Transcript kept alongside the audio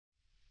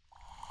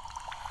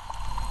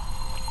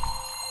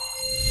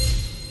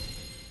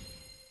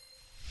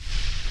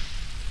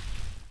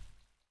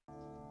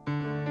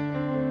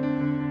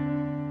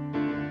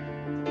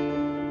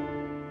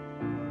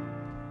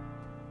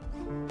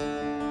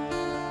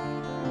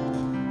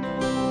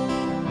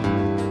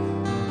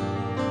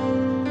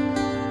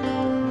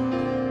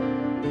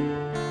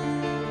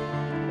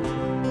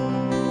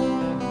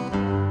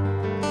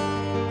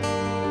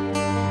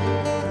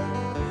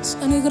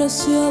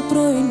υγρασία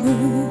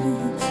πρωινή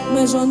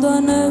με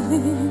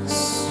ζωντανεύεις.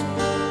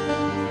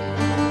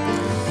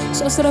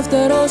 Σαν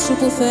στραφτερό σου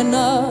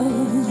πουθενά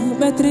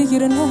με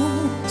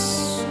τριγυρνάς.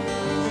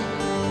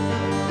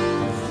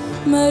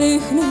 Με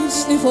ρίχνεις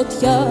στη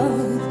φωτιά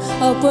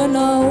από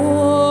ένα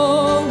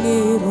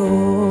όνειρο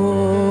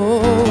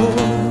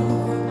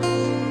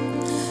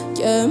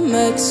και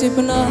με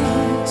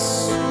ξυπνάς.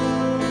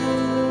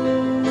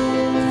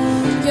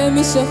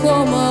 Γέμισε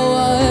χώμα ο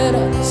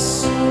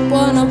αέρας που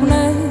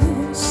αναπνέεις.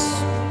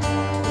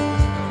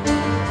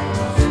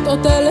 Το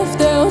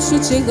τελευταίο σου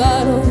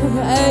τσιγάρο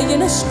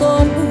έγινε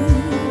σκόνη.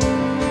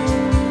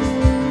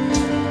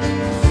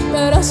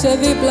 Πέρασε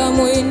δίπλα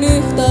μου η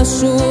νύχτα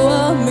σου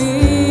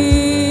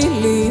αμίλητη.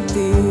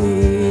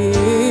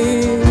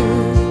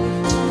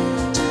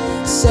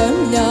 Σε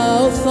μια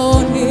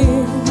οθόνη.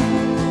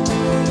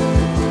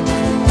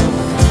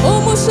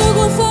 Όμως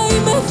εγώ θα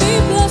είμαι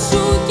δίπλα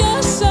σου κι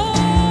ας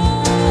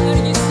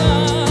άργησα.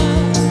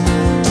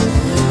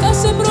 Θα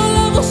σε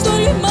προλάβω στο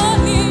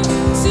λιμάνι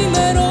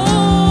ξημερώματα.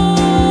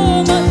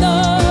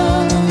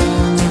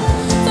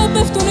 Θα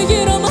πέφτουν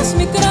γύρω μας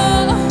μικρά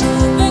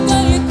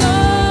βεγγαλικά.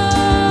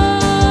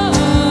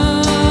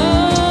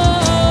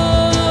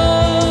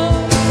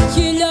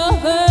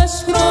 Χιλιάδες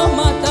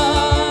χρώματα.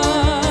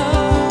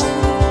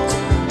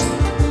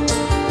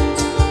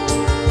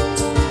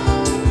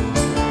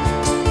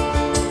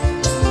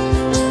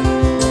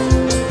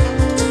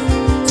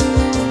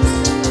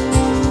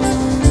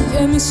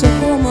 Γέμισε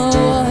χώμα ο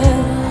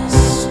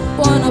αέρας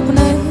που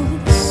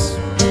αναπνέεις.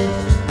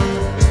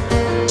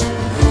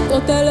 Το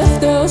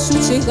τελευταίο σου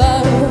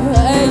τσιγάρο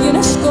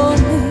έγινε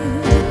σκόνη.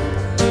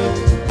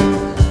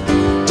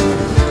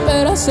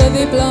 Πέρασε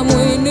δίπλα μου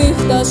η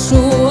νύχτα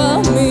σου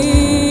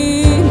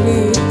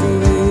αμίλητη.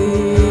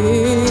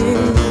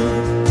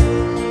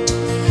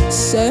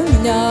 Σε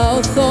μια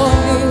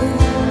οθόνη.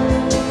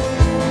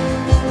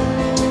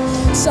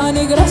 Σαν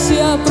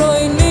υγρασία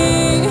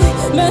πρωινή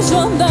με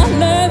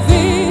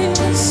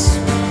ζωντανεύεις.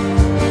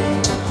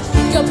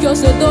 Κι όποιος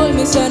δεν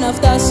τόλμησε να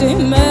φτάσει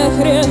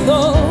μέχρι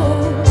εδώ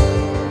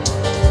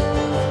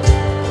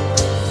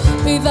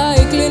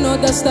πηδάει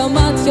κλείνοντας τα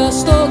μάτια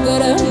στον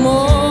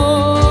κρεμό.